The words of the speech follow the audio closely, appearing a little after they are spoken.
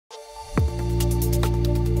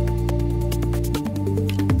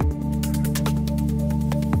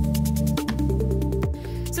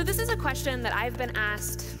question that I've been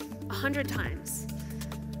asked 100 times,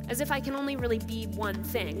 as if I can only really be one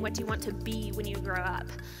thing. What do you want to be when you grow up?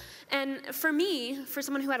 And for me, for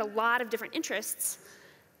someone who had a lot of different interests,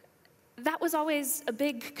 that was always a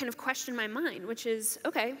big kind of question in my mind, which is,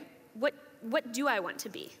 okay, what do I want to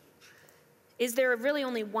be? Is there really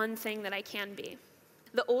only one thing that I can be?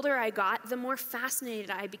 The older I got, the more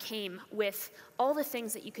fascinated I became with all the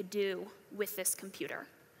things that you could do with this computer.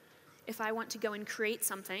 If I want to go and create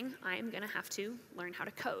something, I am going to have to learn how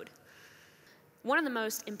to code. One of the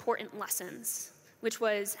most important lessons, which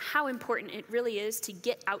was how important it really is to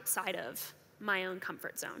get outside of my own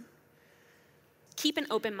comfort zone. Keep an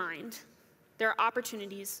open mind. There are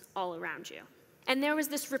opportunities all around you. And there was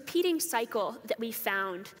this repeating cycle that we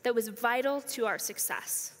found that was vital to our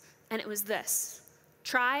success. And it was this: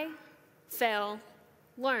 try, fail,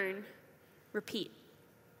 learn, repeat.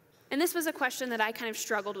 And this was a question that I kind of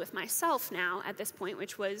struggled with myself now at this point,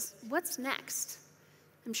 which was, what's next?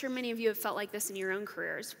 I'm sure many of you have felt like this in your own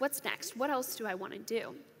careers. What's next? What else do I want to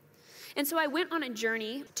do? And so I went on a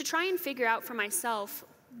journey to try and figure out for myself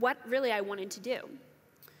what really I wanted to do.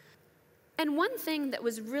 And one thing that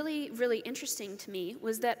was really, really interesting to me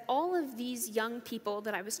was that all of these young people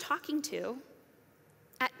that I was talking to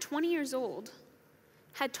at 20 years old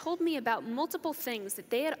had told me about multiple things that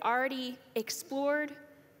they had already explored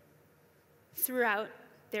throughout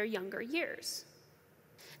their younger years.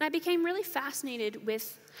 And I became really fascinated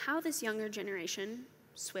with how this younger generation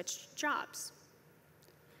switched jobs.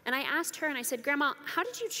 And I asked her, and I said, Grandma, how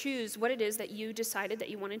did you choose what it is that you decided that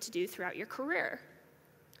you wanted to do throughout your career?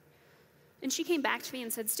 And she came back to me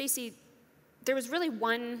and said, Stacey, there was really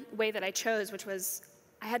one way that I chose, which was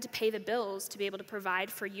I had to pay the bills to be able to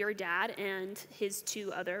provide for your dad and his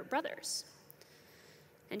 2 other brothers.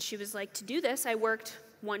 And she was like, to do this, I worked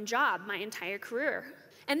one job my entire career.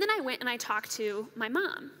 And then I went and I talked to my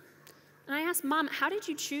mom. And I asked, Mom, how did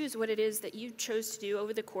you choose what it is that you chose to do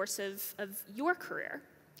over the course of your career?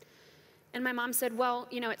 And my mom said, well,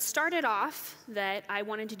 you know, it started off that I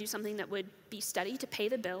wanted to do something that would be steady to pay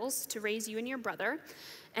the bills, to raise you and your brother.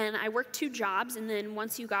 And I worked 2 jobs, and then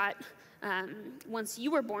once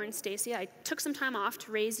you were born, Stacey, I took some time off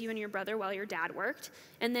to raise you and your brother while your dad worked,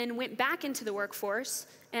 and then went back into the workforce,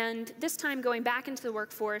 and this time going back into the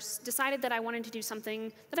workforce, decided that I wanted to do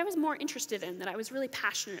something that I was more interested in, that I was really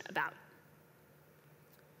passionate about.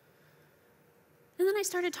 And then I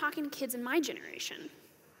started talking to kids in my generation.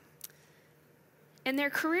 And their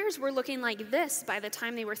careers were looking like this by the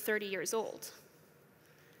time they were 30 years old.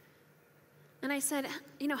 And I said,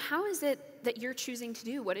 you know, how is it that you're choosing to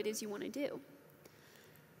do what it is you want to do?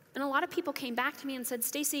 And a lot of people came back to me and said,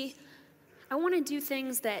 Stacey, I want to do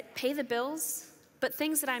things that pay the bills, but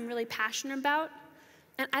things that I'm really passionate about.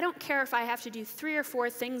 And I don't care if I have to do 3 or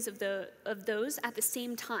 4 things of those at the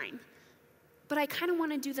same time. But I kind of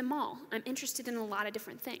want to do them all. I'm interested in a lot of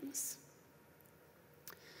different things.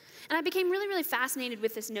 And I became really, really fascinated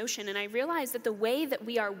with this notion, and I realized that the way that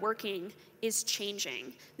we are working is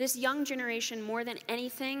changing. This young generation, more than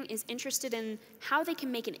anything, is interested in how they can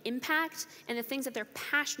make an impact and the things that they're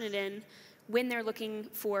passionate in when they're looking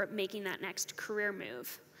for making that next career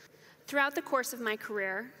move. Throughout the course of my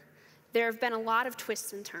career, there have been a lot of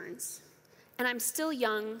twists and turns, and I'm still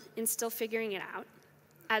young and still figuring it out,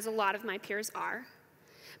 as a lot of my peers are.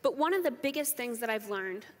 But one of the biggest things that I've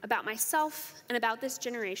learned about myself and about this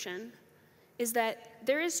generation is that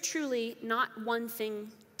there is truly not one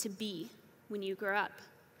thing to be when you grow up.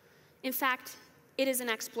 In fact, it is an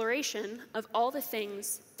exploration of all the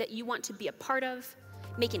things that you want to be a part of,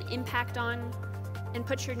 make an impact on, and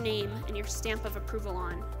put your name and your stamp of approval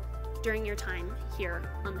on during your time here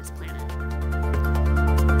on this planet.